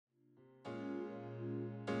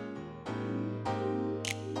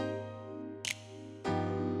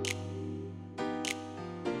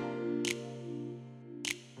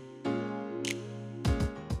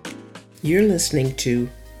You're listening to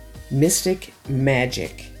Mystic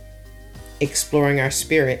Magic, exploring our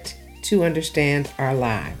spirit to understand our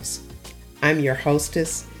lives. I'm your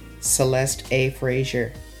hostess, Celeste A.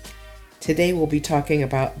 Frazier. Today we'll be talking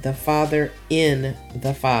about the Father in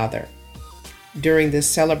the Father. During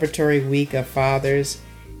this celebratory week of fathers,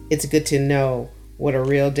 it's good to know what a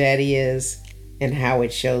real daddy is and how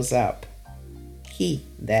it shows up. He,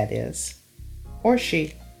 that is. Or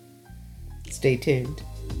she. Stay tuned.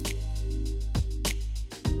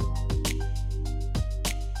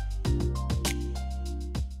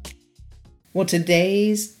 Well,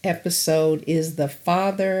 today's episode is the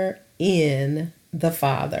Father in the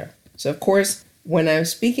Father. So, of course, when I'm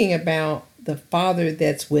speaking about the Father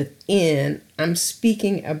that's within, I'm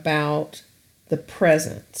speaking about the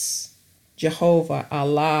presence. Jehovah,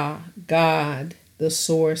 Allah, God, the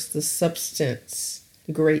source, the substance,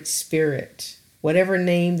 the Great Spirit, whatever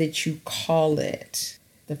name that you call it,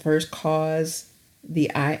 the first cause,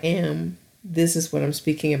 the I am. This is what I'm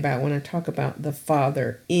speaking about when I talk about the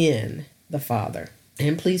Father in the Father.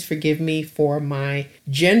 And please forgive me for my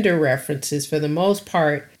gender references. For the most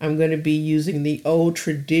part, I'm going to be using the old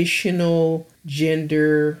traditional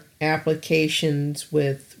gender applications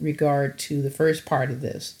with regard to the first part of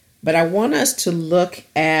this. But I want us to look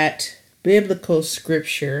at biblical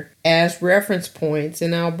scripture as reference points,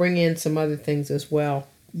 and I'll bring in some other things as well.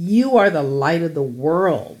 You are the light of the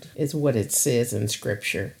world, is what it says in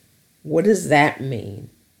scripture. What does that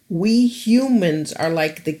mean? We humans are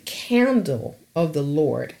like the candle of the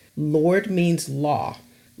Lord. Lord means law.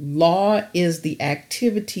 Law is the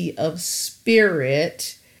activity of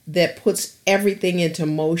spirit that puts everything into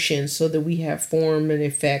motion so that we have form and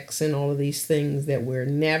effects and all of these things that we're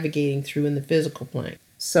navigating through in the physical plane.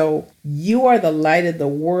 So you are the light of the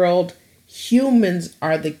world. Humans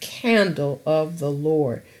are the candle of the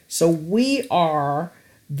Lord. So we are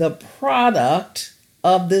the product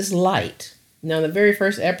of this light. Now, the very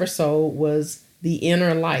first episode was the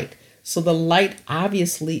inner light. So the light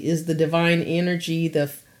obviously is the divine energy,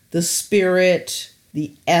 the spirit,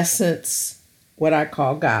 the essence, what I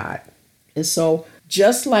call God. And so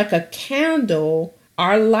just like a candle,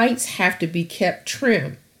 our lights have to be kept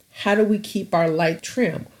trim. How do we keep our light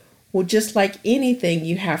trim? Well, just like anything,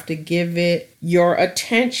 you have to give it your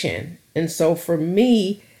attention. And so for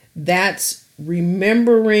me, that's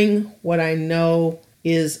remembering what I know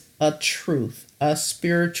is a truth, a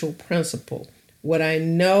spiritual principle. What I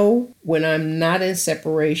know when I'm not in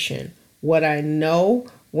separation, what I know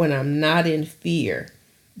when I'm not in fear.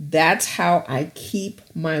 That's how I keep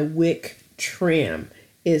my wick trim,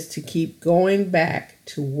 is to keep going back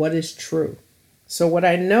to what is true. So what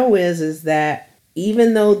I know is that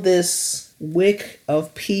even though this wick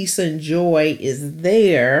of peace and joy is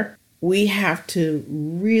there, we have to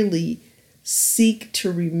really seek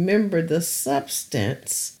to remember the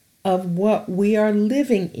substance of what we are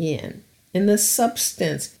living in and the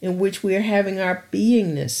substance in which we are having our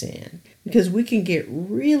beingness in. Because we can get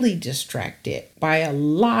really distracted by a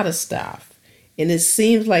lot of stuff. And it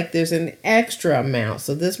seems like there's an extra amount.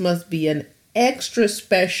 So this must be an extra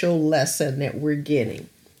special lesson that we're getting.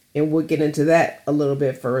 And we'll get into that a little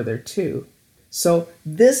bit further too. So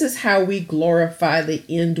this is how we glorify the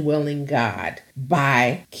indwelling God,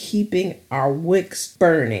 by keeping our wicks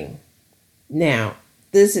burning. Now,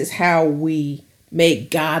 this is how we make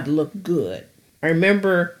God look good. I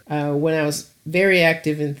remember when I was very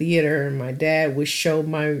active in theater, and my dad would show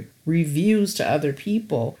my reviews to other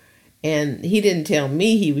people. And he didn't tell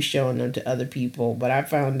me he was showing them to other people, but I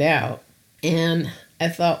found out. And I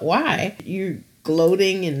thought, why? You're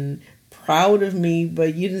gloating and proud of me,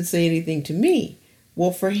 but you didn't say anything to me.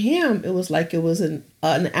 Well, for him, it was like it was an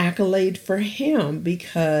accolade for him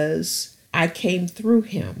because I came through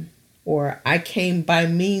him, or I came by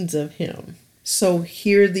means of him. So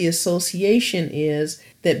here the association is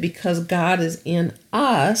that because God is in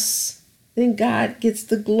us, then God gets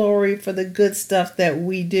the glory for the good stuff that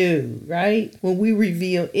we do, right? When we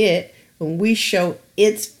reveal it, when we show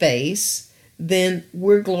its face, then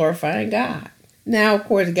we're glorifying God. Now, of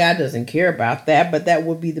course, God doesn't care about that, but that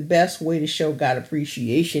would be the best way to show God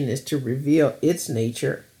appreciation, is to reveal its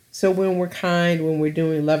nature. So when we're kind, when we're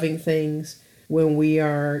doing loving things, when we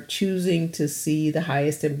are choosing to see the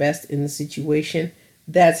highest and best in the situation,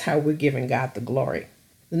 that's how we're giving God the glory.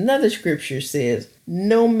 Another scripture says,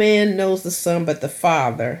 no man knows the Son but the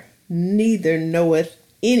Father, neither knoweth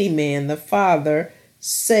any man the Father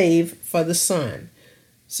save for the Son.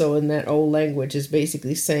 So in that old language, it's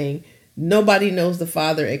basically saying nobody knows the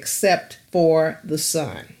Father except for the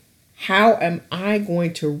Son. How am I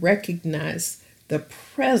going to recognize the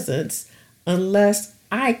presence unless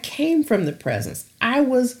I came from the presence. I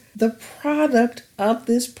was the product of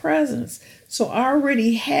this presence. So I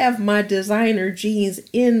already have my designer genes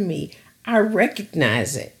in me. I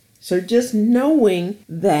recognize it. So just knowing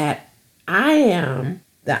that I am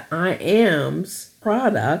the I am's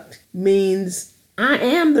product means I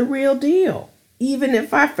am the real deal. Even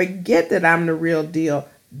if I forget that I'm the real deal,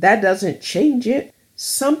 that doesn't change it.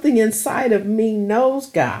 Something inside of me knows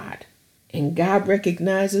God, and God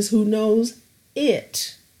recognizes who knows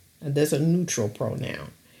it. And there's a neutral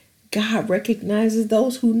pronoun. God recognizes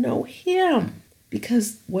those who know him,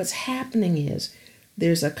 because what's happening is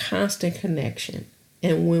there's a constant connection.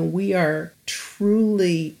 And when we are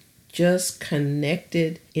truly just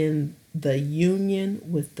connected in the union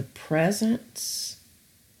with the presence,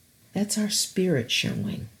 that's our spirit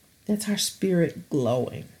showing. That's our spirit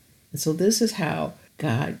glowing. And so this is how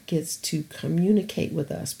God gets to communicate with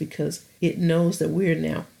us, because it knows that we are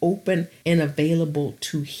now open and available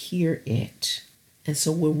to hear it. And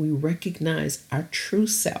so when we recognize our true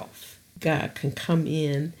self, God can come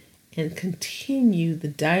in and continue the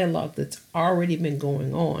dialogue that's already been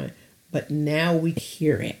going on, but now we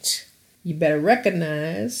hear it. You better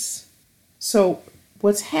recognize. So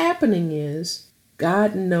what's happening is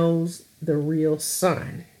God knows the real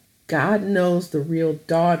son. God knows the real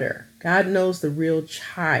daughter. God knows the real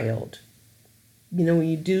child. You know, when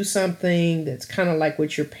you do something that's kind of like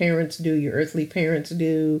what your parents do, your earthly parents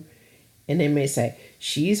do, and they may say,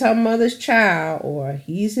 she's her mother's child, or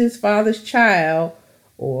he's his father's child,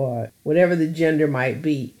 or whatever the gender might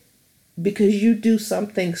be, because you do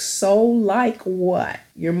something so like what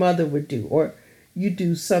your mother would do, or you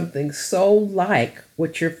do something so like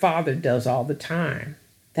what your father does all the time.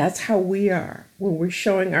 That's how we are when we're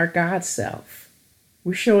showing our God self.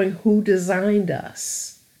 We're showing who designed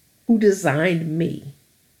us, who designed me.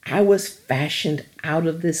 I was fashioned out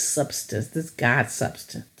of this substance, this God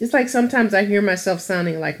substance. Just like sometimes I hear myself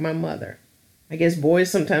sounding like my mother. I guess boys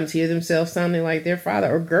sometimes hear themselves sounding like their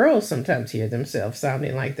father, or girls sometimes hear themselves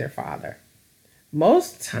sounding like their father.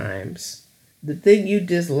 Most times, the thing you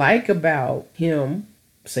dislike about him,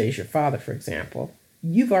 say it's your father, for example,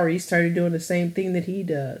 you've already started doing the same thing that he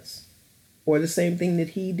does, or the same thing that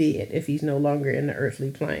he did if he's no longer in the earthly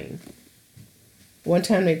plane. One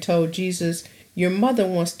time they told Jesus, your mother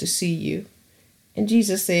wants to see you. And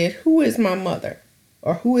Jesus said, who is my mother?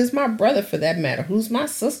 Or who is my brother, for that matter? Who's my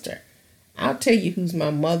sister? I'll tell you who's my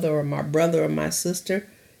mother or my brother or my sister.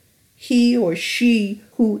 He or she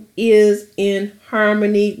who is in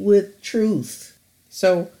harmony with truth.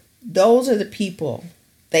 So those are the people.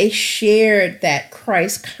 They shared that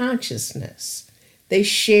Christ consciousness. They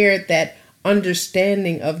shared that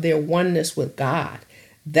understanding of their oneness with God.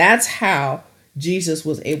 That's how Jesus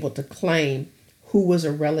was able to claim who was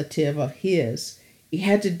a relative of his. It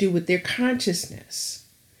had to do with their consciousness.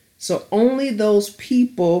 So only those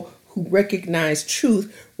people who recognized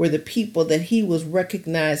truth were the people that he was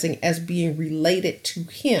recognizing as being related to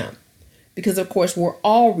him. Because of course we're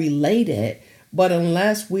all related, but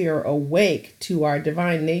unless we are awake to our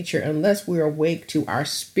divine nature, unless we're awake to our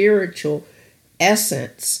spiritual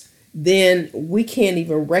essence, then we can't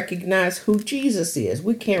even recognize who Jesus is.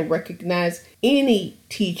 We can't recognize any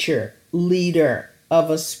teacher, leader of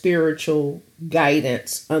a spiritual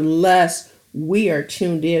guidance unless we are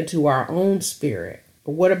tuned into our own spirit.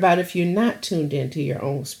 But what about if you're not tuned into your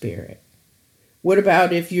own spirit? What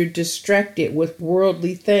about if you're distracted with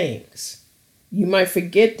worldly things? You might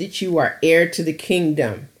forget that you are heir to the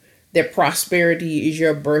kingdom, that prosperity is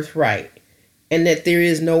your birthright, and that there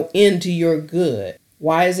is no end to your good.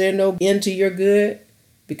 Why is there no end to your good?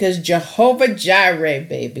 Because Jehovah Jireh,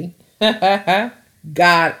 baby.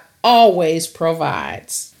 God always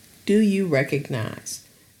provides. Do you recognize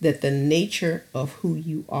that the nature of who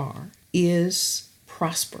you are is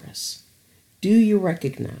prosperous? Do you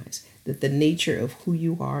recognize that the nature of who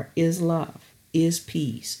you are is love, is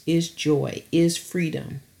peace, is joy, is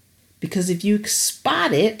freedom? Because if you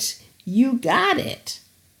spot it, you got it.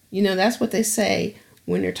 You know, that's what they say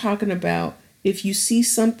when they're talking about if you see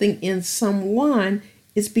something in someone,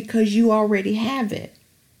 it's because you already have it.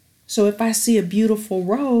 So if I see a beautiful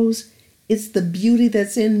rose, it's the beauty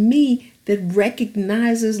that's in me that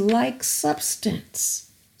recognizes like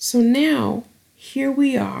substance. So now, here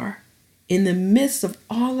we are in the midst of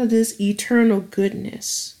all of this eternal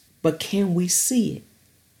goodness. But can we see it?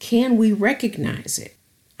 Can we recognize it?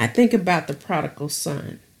 I think about the prodigal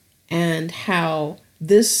son and how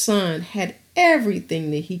this son had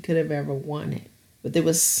everything that he could have ever wanted. But there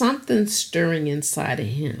was something stirring inside of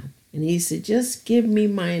him. And he said, just give me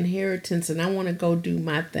my inheritance and I want to go do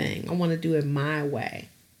my thing. I want to do it my way.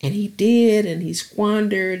 And he did, and he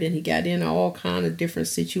squandered, and he got in all kind of different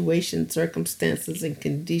situations, circumstances, and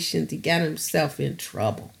conditions. He got himself in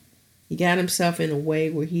trouble. He got himself in a way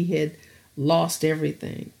where he had lost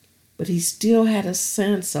everything. But he still had a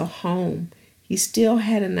sense of home. He still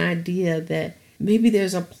had an idea that maybe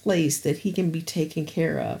there's a place that he can be taken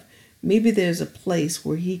care of. Maybe there's a place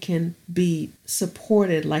where he can be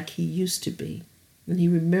supported like he used to be. And he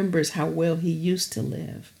remembers how well he used to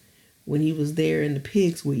live when he was there and the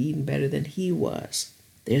pigs were eating better than he was.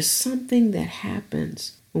 There's something that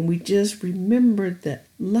happens when we just remember that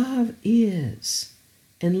love is,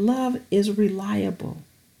 and love is reliable,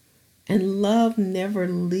 and love never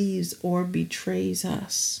leaves or betrays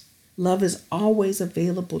us. Love is always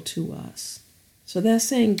available to us. So that's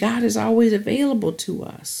saying God is always available to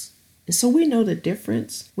us. And so we know the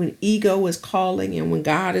difference when ego is calling and when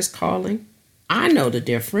God is calling. I know the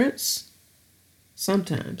difference.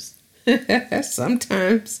 Sometimes.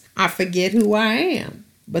 Sometimes I forget who I am.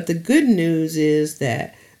 But the good news is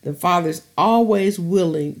that the Father's always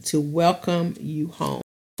willing to welcome you home.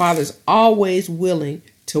 Father's always willing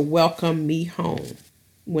to welcome me home.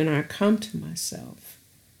 When I come to myself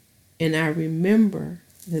and I remember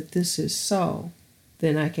that this is so,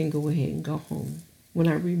 then I can go ahead and go home. When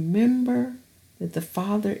I remember that the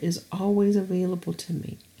Father is always available to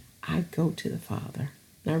me, I go to the Father.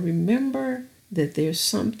 I remember that there's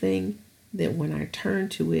something that when I turn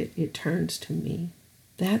to it, it turns to me.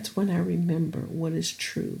 That's when I remember what is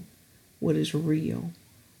true, what is real,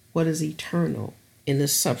 what is eternal in the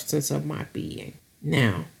substance of my being.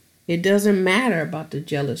 Now, it doesn't matter about the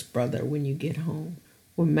jealous brother when you get home.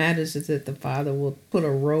 What matters is that the Father will put a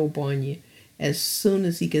robe on you as soon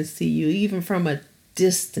as he can see you, even from a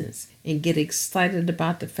distance, and get excited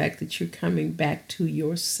about the fact that you're coming back to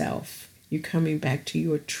yourself. You're coming back to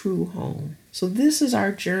your true home. So this is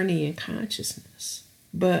our journey in consciousness.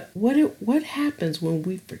 But what happens when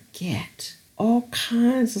we forget? All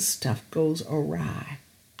kinds of stuff goes awry.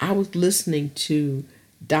 I was listening to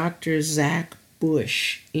Dr. Zach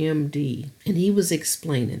Bush, MD, and he was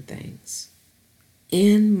explaining things.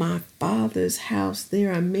 In my Father's house,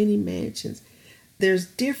 there are many mansions. There's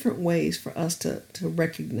different ways for us to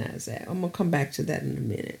recognize that. I'm going to come back to that in a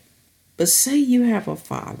minute. But say you have a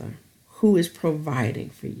Father who is providing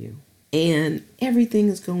for you and everything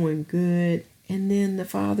is going good. And then the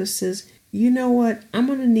Father says, you know what? I'm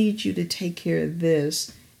going to need you to take care of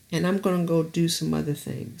this, and I'm going to go do some other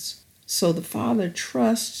things. So the Father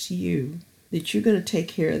trusts you that you're going to take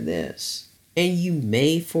care of this. And you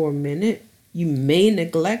may, for a minute, you may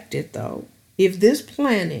neglect it though. If this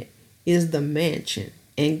planet is the mansion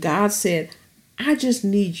and God said, I just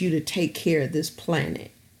need you to take care of this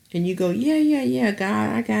planet. And you go, yeah, God,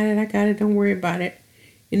 I got it. Don't worry about it.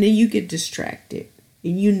 And then you get distracted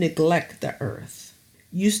and you neglect the earth.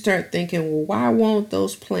 You start thinking, well, why won't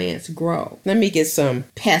those plants grow? Let me get some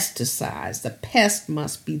pesticides. The pest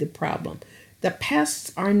must be the problem. The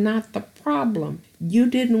pests are not the problem. You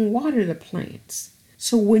didn't water the plants.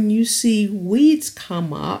 So when you see weeds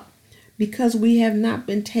come up, because we have not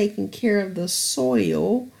been taking care of the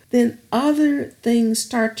soil, then other things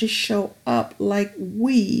start to show up like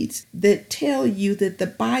weeds that tell you that the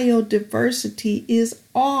biodiversity is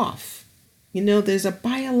off. You know, there's a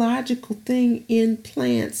biological thing in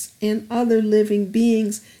plants and other living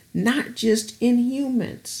beings, not just in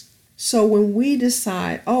humans. So when we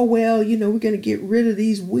decide, we're going to get rid of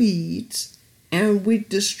these weeds and we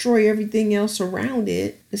destroy everything else around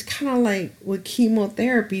it, it's kind of like what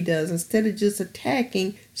chemotherapy does. Instead of just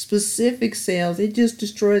attacking specific cells, it just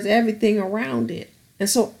destroys everything around it. And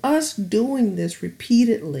so us doing this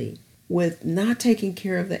repeatedly with not taking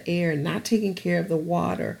care of the air, not taking care of the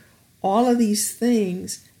water, all of these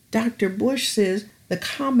things, Dr. Bush says the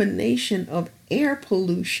combination of air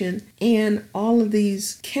pollution and all of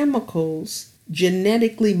these chemicals,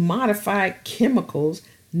 genetically modified chemicals,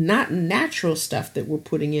 not natural stuff that we're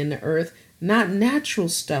putting in the earth, not natural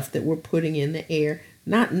stuff that we're putting in the air,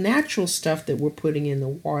 not natural stuff that we're putting in the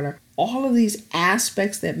water. All of these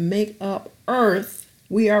aspects that make up earth,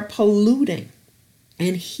 we are polluting.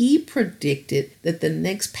 And he predicted that the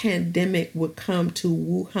next pandemic would come to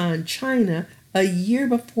Wuhan, China, a year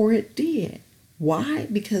before it did. Why?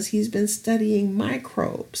 Because he's been studying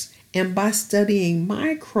microbes. And by studying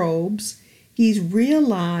microbes, he's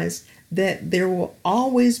realized that there will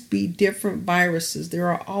always be different viruses. There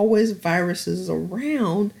are always viruses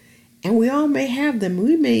around, and we all may have them.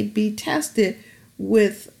 We may be tested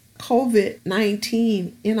with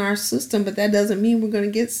COVID-19 in our system, but that doesn't mean we're going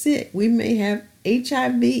to get sick. We may have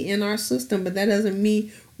HIV in our system, but that doesn't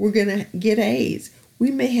mean we're going to get AIDS.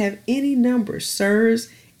 We may have any number, SARS,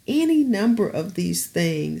 any number of these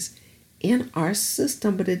things in our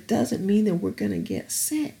system, but it doesn't mean that we're going to get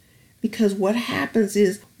sick. Because what happens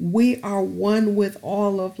is we are one with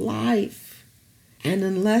all of life. And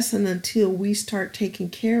unless and until we start taking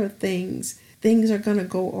care of things, things are going to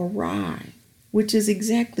go awry. Which is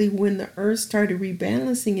exactly when the earth started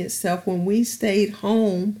rebalancing itself, when we stayed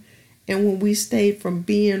home and when we stayed from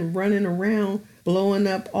being running around, blowing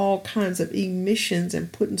up all kinds of emissions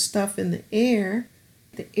and putting stuff in the air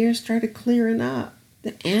started clearing up.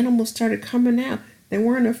 The animals started coming out. They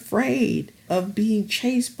weren't afraid of being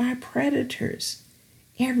chased by predators.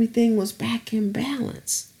 Everything was back in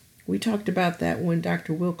balance. We talked about that when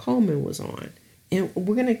Dr. Will Coleman was on. And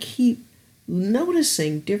we're going to keep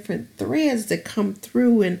noticing different threads that come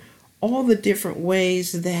through in all the different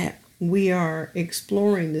ways that we are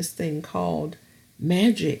exploring this thing called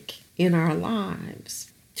magic in our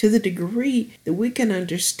lives, to the degree that we can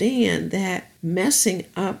understand that messing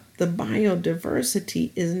up the biodiversity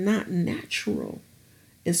is not natural.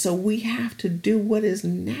 And so we have to do what is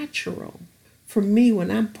natural. For me, when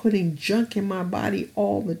I'm putting junk in my body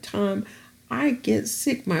all the time, I get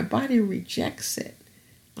sick. My body rejects it.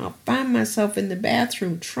 I'll find myself in the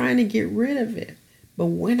bathroom trying to get rid of it. But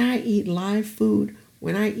when I eat live food,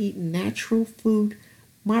 when I eat natural food,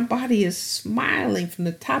 my body is smiling from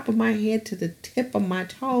the top of my head to the tip of my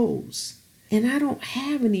toes. And I don't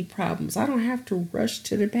have any problems. I don't have to rush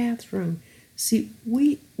to the bathroom. See,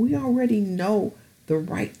 we already know the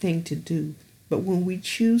right thing to do. But when we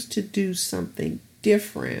choose to do something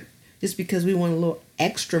different, just because we want a little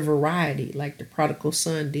extra variety, like the prodigal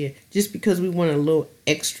son did, just because we want a little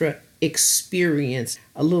extra experience,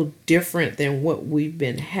 a little different than what we've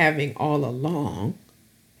been having all along,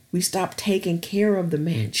 we stop taking care of the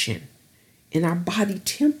mansion. And our body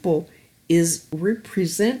temple is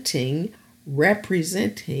representing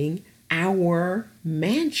our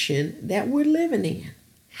mansion that we're living in.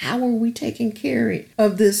 How are we taking care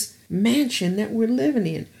of this mansion that we're living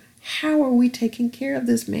in? How are we taking care of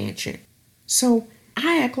this mansion? So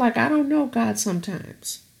I act like I don't know God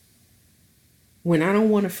sometimes. When I don't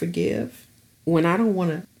want to forgive, when I don't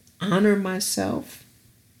want to honor myself,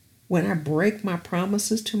 when I break my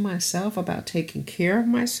promises to myself about taking care of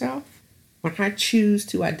myself, when I choose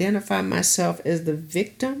to identify myself as the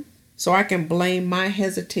victim so I can blame my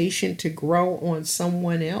hesitation to grow on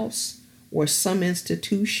someone else or some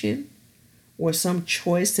institution or some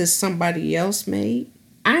choice that somebody else made,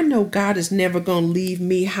 I know God is never going to leave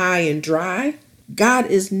me high and dry. God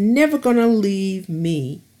is never going to leave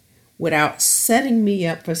me without setting me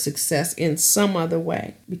up for success in some other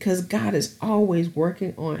way, because God is always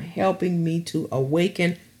working on helping me to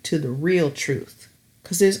awaken to the real truth,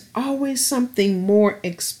 because there's always something more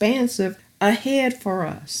expansive ahead for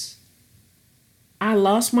us. I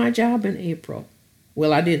lost my job in April.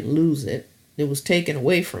 Well, I didn't lose it. It was taken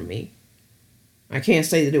away from me. I can't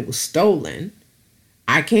say that it was stolen.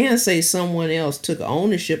 I can say someone else took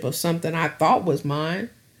ownership of something I thought was mine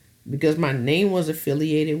because my name was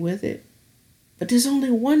affiliated with it. But there's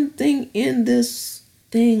only one thing in this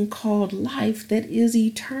thing called life that is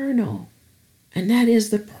eternal, and that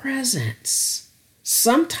is the presence.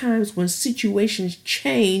 Sometimes when situations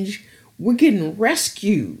change, we're getting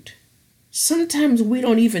rescued. Sometimes we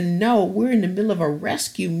don't even know we're in the middle of a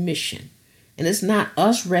rescue mission. And it's not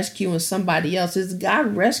us rescuing somebody else, it's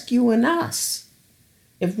God rescuing us.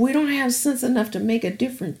 If we don't have sense enough to make a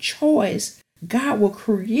different choice, God will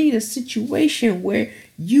create a situation where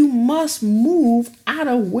you must move out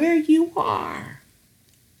of where you are.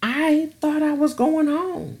 I thought I was going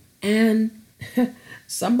home, and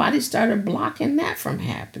somebody started blocking that from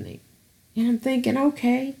happening. And I'm thinking,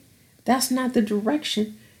 okay, that's not the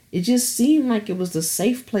direction. It just seemed like it was the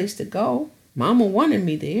safe place to go. Mama wanted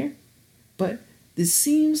me there. But this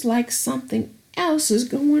seems like something else is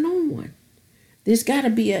going on. There's got to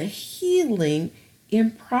be a healing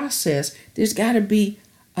in process. There's got to be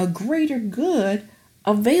a greater good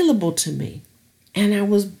available to me. And I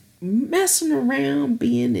was messing around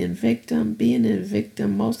being in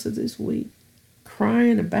victim most of this week,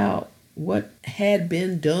 crying about what had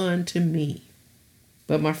been done to me.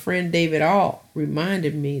 But my friend David Alt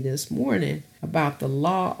reminded me this morning about the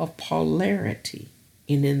law of polarity.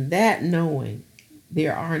 And in that knowing,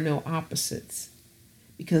 there are no opposites,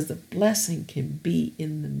 because the blessing can be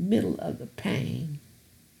in the middle of the pain,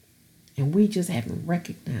 and we just haven't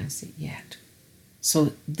recognized it yet.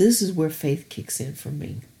 So this is where faith kicks in for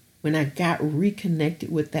me. When I got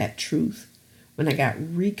reconnected with that truth, when I got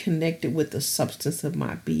reconnected with the substance of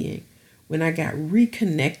my being, when I got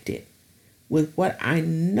reconnected with what I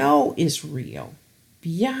know is real,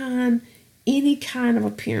 beyond any kind of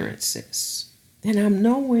appearances, then I'm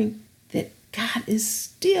knowing that God is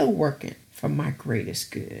still working for my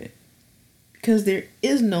greatest good. Because there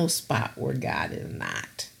is no spot where God is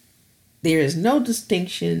not. There is no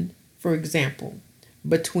distinction, for example,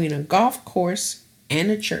 between a golf course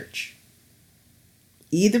and a church.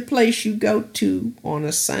 Either place you go to on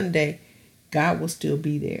a Sunday, God will still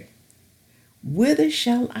be there. Whither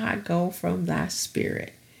shall I go from thy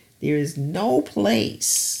spirit? There is no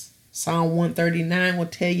place. Psalm 139 will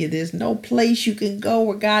tell you there's no place you can go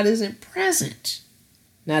where God isn't present.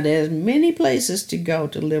 Now there's many places to go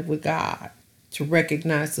to live with God, to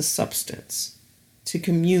recognize the substance, to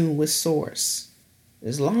commune with Source,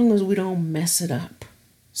 as long as we don't mess it up.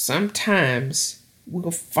 Sometimes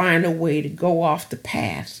we'll find a way to go off the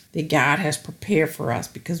path that God has prepared for us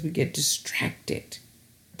because we get distracted.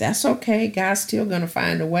 That's okay. God's still going to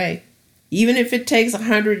find a way. Even if it takes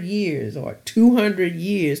 100 years or 200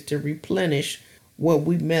 years to replenish what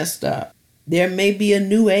we messed up. There may be a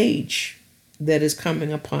new age that is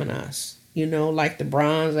coming upon us. Like the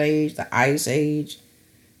Bronze Age, the Ice Age.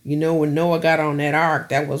 When Noah got on that ark,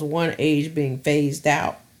 that was one age being phased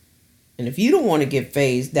out. And if you don't want to get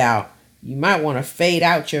phased out, you might want to fade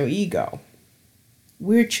out your ego.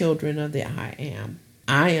 We're children of the I Am.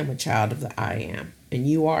 I am a child of the I Am, and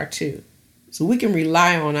you are too. So we can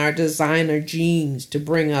rely on our designer genes to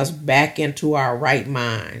bring us back into our right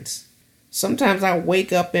minds. Sometimes I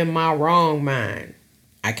wake up in my wrong mind.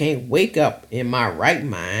 I can't wake up in my right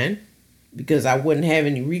mind because I wouldn't have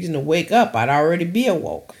any reason to wake up. I'd already be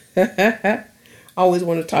awoke. I always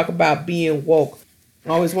want to talk about being woke. I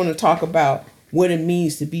always want to talk about what it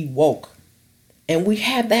means to be woke. And we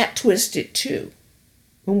have that twisted too.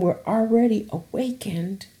 When we're already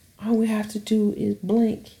awakened, all we have to do is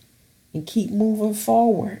blink and keep moving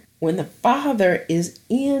forward. When the Father is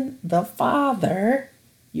in the Father,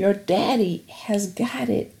 your daddy has got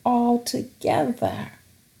it all together.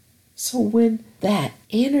 So when that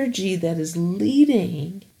energy that is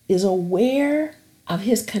leading is aware of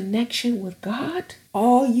his connection with God,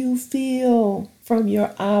 all you feel from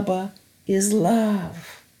your Abba is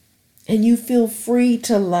love. And you feel free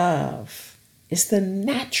to love. It's the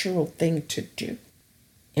natural thing to do.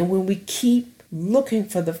 And when we keep looking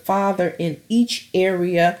for the Father in each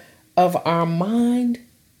area of our mind,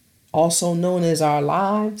 also known as our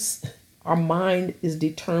lives, our mind is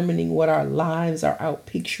determining what our lives are out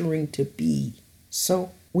picturing to be.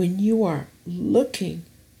 So when you are looking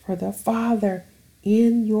for the Father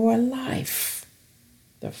in your life,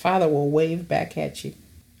 the Father will wave back at you.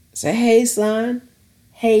 Say, hey, son.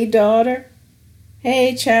 Hey, daughter.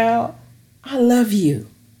 Hey, child. I love you.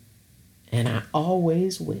 And I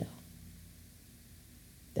always will.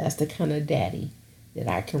 That's the kind of daddy that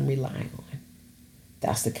I can rely on.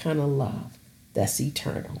 That's the kind of love that's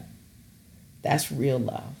eternal. That's real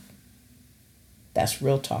love. That's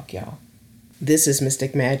real talk, y'all. This is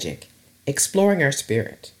Mystic Magic, exploring our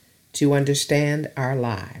spirit to understand our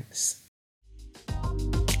lives.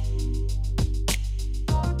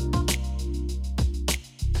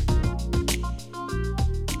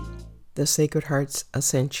 The Sacred Heart's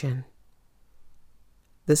Ascension.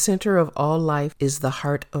 The center of all life is the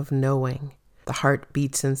heart of knowing. The heart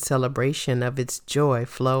beats in celebration of its joy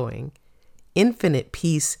flowing. Infinite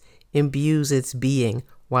peace imbues its being,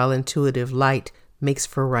 while intuitive light makes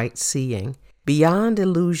for right seeing. Beyond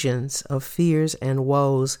illusions of fears and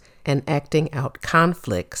woes and acting out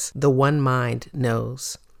conflicts, the one mind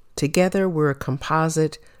knows. Together we're a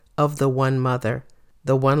composite of the one mother.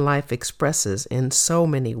 The one life expresses in so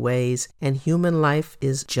many ways, and human life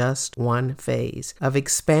is just one phase of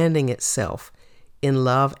expanding itself in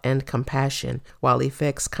love and compassion, while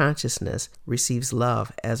effects consciousness receives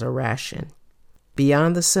love as a ration.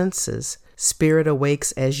 Beyond the senses, spirit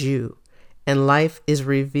awakes as you, and life is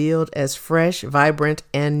revealed as fresh, vibrant,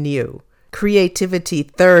 and new. Creativity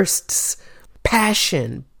thirsts,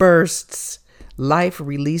 passion bursts, life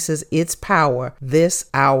releases its power this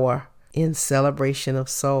hour. In celebration of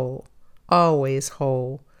soul, always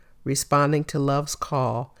whole, responding to love's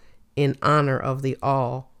call, in honor of the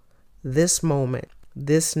all, this moment,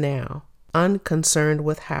 this now, unconcerned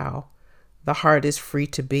with how, the heart is free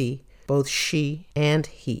to be, both she and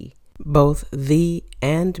he, both thee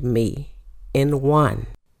and me, in one.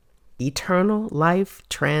 Eternal life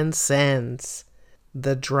transcends,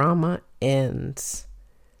 the drama ends,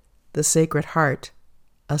 the Sacred Heart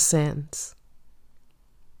ascends.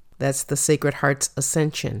 That's The Sacred Heart's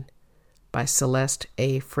Ascension by Celeste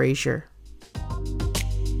A. Frazier.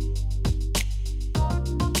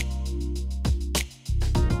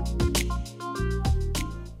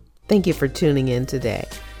 Thank you for tuning in today.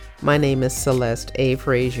 My name is Celeste A.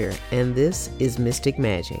 Frazier, and this is Mystic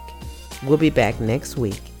Magic. We'll be back next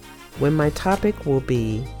week when my topic will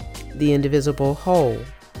be the indivisible whole,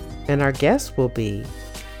 and our guest will be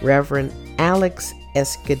Reverend Alex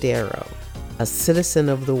Escudero, a citizen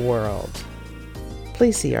of the world.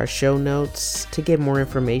 Please see our show notes to get more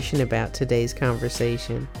information about today's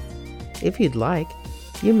conversation. If you'd like,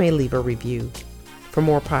 you may leave a review. For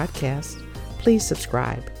more podcasts, please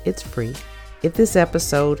subscribe. It's free. If this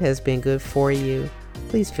episode has been good for you,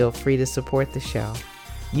 please feel free to support the show.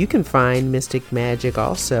 You can find Mystic Magic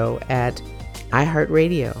also at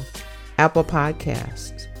iHeartRadio, Apple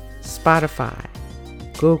Podcasts, Spotify,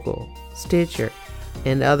 Google, Stitcher,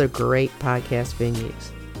 and other great podcast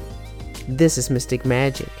venues. This is Mystic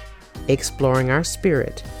Magic, exploring our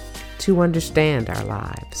spirit to understand our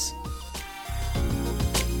lives.